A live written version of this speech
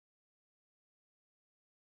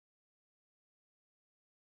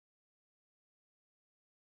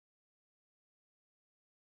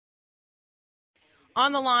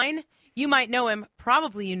On the line, you might know him,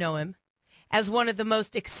 probably you know him, as one of the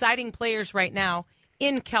most exciting players right now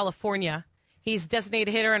in California. He's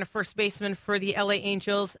designated hitter and a first baseman for the LA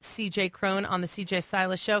Angels, CJ Cron on the CJ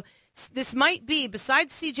Silas Show. This might be,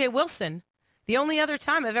 besides CJ Wilson, the only other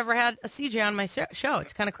time I've ever had a CJ on my show.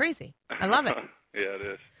 It's kind of crazy. I love it. Yeah, it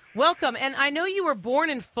is. Welcome. And I know you were born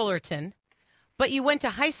in Fullerton, but you went to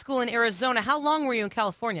high school in Arizona. How long were you in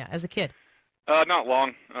California as a kid? Not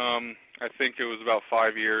long. I think it was about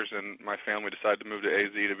 5 years, and my family decided to move to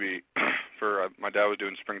AZ to be my dad was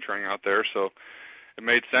doing spring training out there, so it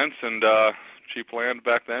made sense, and cheap land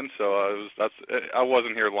back then, so I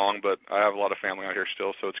wasn't here long, but I have a lot of family out here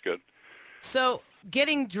still, so it's good. So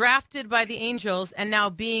getting drafted by the Angels and now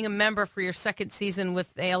being a member for your second season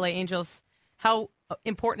with the LA Angels, how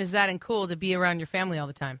important is that and cool to be around your family all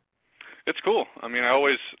the time? It's cool. I mean,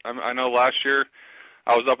 I know last year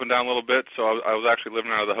I was up and down a little bit, so I was actually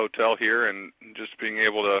living out of the hotel here, and just being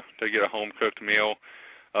able to get a home-cooked meal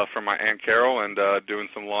from my Aunt Carol and doing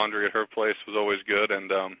some laundry at her place was always good.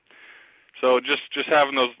 And so just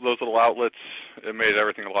having those little outlets, it made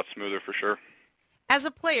everything a lot smoother for sure. As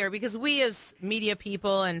a player, because we as media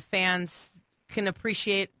people and fans can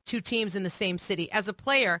appreciate two teams in the same city, as a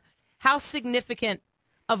player, how significant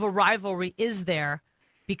of a rivalry is there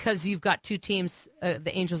because you've got two teams,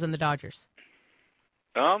 the Angels and the Dodgers?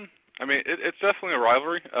 I mean, it's definitely a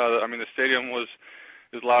rivalry. I mean, the stadium was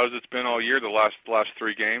as loud as it's been all year, the last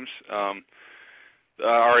 3 games.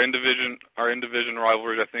 Our in-division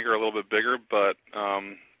rivalries, I think, are a little bit bigger, but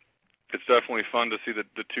it's definitely fun to see the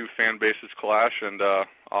two fan bases clash, and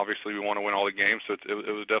obviously we want to win all the games, so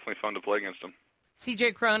it was definitely fun to play against them.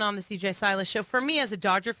 CJ Cron on the CJ Silas Show. For me as a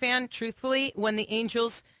Dodger fan, truthfully, when the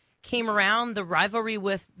Angels came around, the rivalry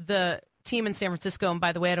with the team in San Francisco, and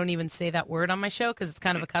by the way, I don't even say that word on my show because it's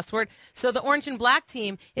kind of a cuss word. So the orange and black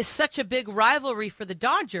team is such a big rivalry for the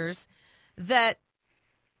Dodgers that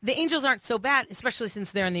the Angels aren't so bad, especially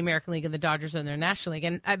since they're in the American League and the Dodgers are in their National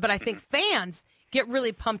League. But I think fans get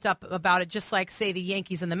really pumped up about it, just like, say, the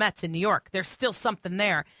Yankees and the Mets in New York. There's still something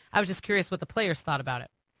there. I was just curious what the players thought about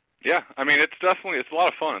it. Yeah, I mean, it's a lot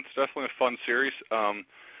of fun. It's definitely a fun series.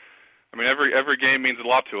 I mean, every game means a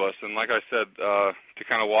lot to us, and like I said, to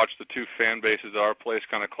kind of watch the two fan bases at our place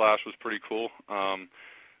kind of clash was pretty cool.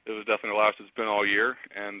 It was definitely the loudest it's been all year,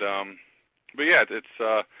 and but yeah,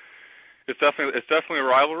 it's definitely a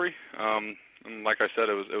rivalry. And like I said,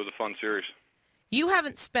 it was a fun series. You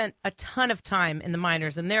haven't spent a ton of time in the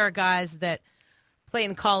minors, and there are guys that play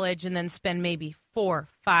in college and then spend maybe 4,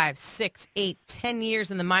 5, 6, 8, 10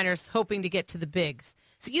 years in the minors hoping to get to the bigs.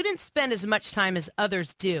 So you didn't spend as much time as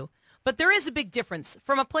others do. But there is a big difference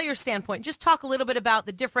from a player standpoint. Just talk a little bit about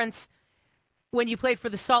the difference when you played for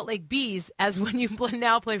the Salt Lake Bees as when you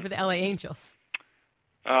now play for the LA Angels.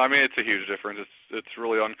 I mean, it's a huge difference. It's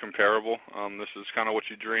really uncomparable. This is kind of what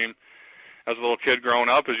you dream as a little kid growing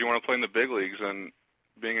up, is you want to play in the big leagues. And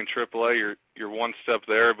being in AAA, you're one step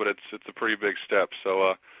there, but it's a pretty big step.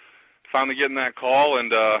 So finally getting that call,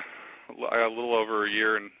 and I got a little over a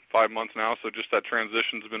year and 5 months now. So just that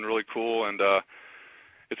transition's been really cool, and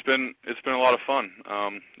it's been a lot of fun.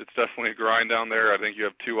 It's definitely a grind down there. I think you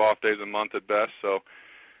have 2 off days a month at best. So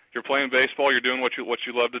you're playing baseball, you're doing what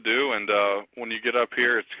you love to do, and when you get up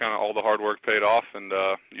here, it's kind of all the hard work paid off, and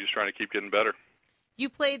you're just trying to keep getting better. You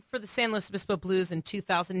played for the San Luis Obispo Blues in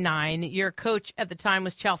 2009. Your coach at the time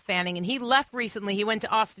was Chal Fanning, and he left recently. He went to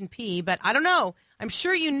Austin Peay, but I don't know. I'm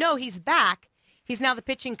sure you know he's back. He's now the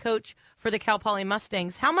pitching coach for the Cal Poly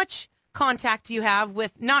Mustangs. How much contact do you have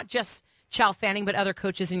with not just Chal Fanning, but other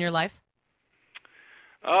coaches in your life?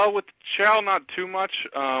 With Chal, not too much.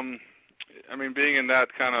 I mean, being in that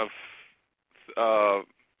kind of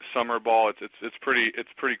summer ball, it's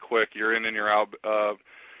pretty quick. You're in and you're out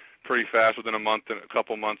pretty fast within a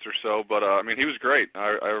couple months or so. But I mean, he was great. I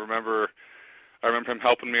remember him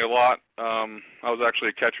helping me a lot. I was actually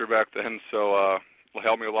a catcher back then, so he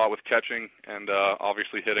helped me a lot with catching and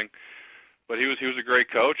obviously hitting. But he was a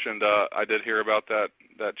great coach, and I did hear about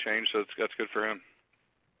that change, so that's good for him.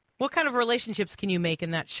 What kind of relationships can you make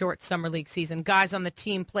in that short summer league season? Guys on the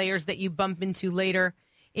team, players that you bump into later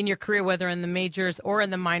in your career, whether in the majors or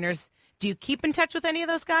in the minors. Do you keep in touch with any of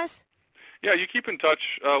those guys? Yeah, you keep in touch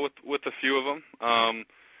with a few of them.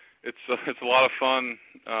 It's a lot of fun.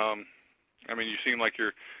 I mean, you seem like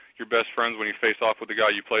you're best friends when you face off with the guy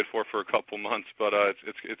you played for a couple months. But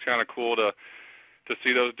it's kind of cool to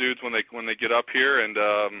see those dudes when they get up here. And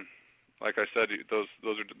like I said, those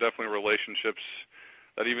are definitely relationships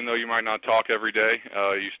that even though you might not talk every day,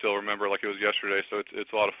 you still remember like it was yesterday. So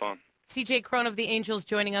it's a lot of fun. CJ Cron of the Angels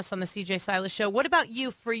joining us on the CJ Silas Show. What about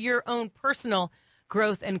you for your own personal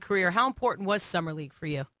growth and career. How important was Summer League for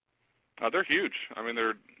you? They're huge. I mean,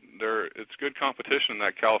 it's good competition in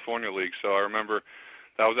that California league. So I remember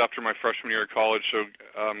that was after my freshman year of college. So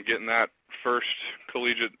getting that first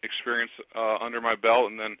collegiate experience under my belt,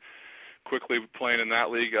 and then quickly playing in that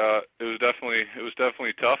league, it was definitely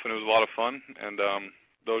tough, and it was a lot of fun. And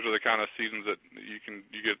those are the kind of seasons that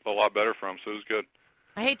you get a lot better from. So it was good.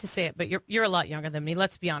 I hate to say it, but you're a lot younger than me.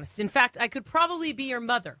 Let's be honest. In fact, I could probably be your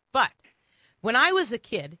mother. But when I was a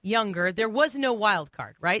kid, younger, there was no wild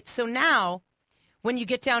card, right? So now, when you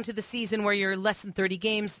get down to the season where you're less than 30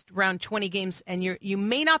 games, around 20 games, and you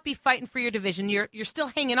may not be fighting for your division, you're still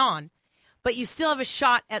hanging on, but you still have a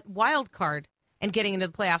shot at wild card and getting into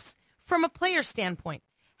the playoffs. From a player standpoint,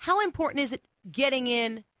 how important is it getting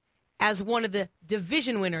in as one of the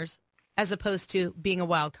division winners as opposed to being a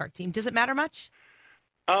wild card team? Does it matter much?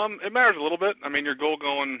 It matters a little bit. I mean, your goal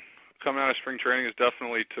coming out of spring training is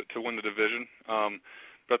definitely to win the division.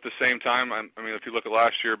 But at the same time, I mean, if you look at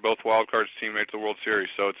last year, both wild cards team made the World Series,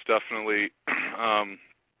 so it's definitely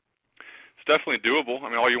doable. I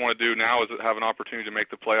mean, all you want to do now is have an opportunity to make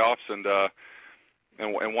the playoffs, and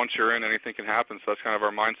once you're in, anything can happen. So that's kind of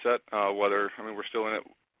our mindset. We're still in it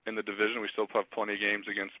in the division. We still have plenty of games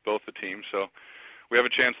against both the teams, so we have a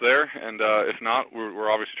chance there. And if not, we're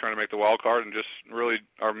obviously trying to make the wild card, and just really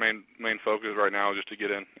our main focus right now is just to get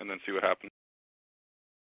in and then see what happens.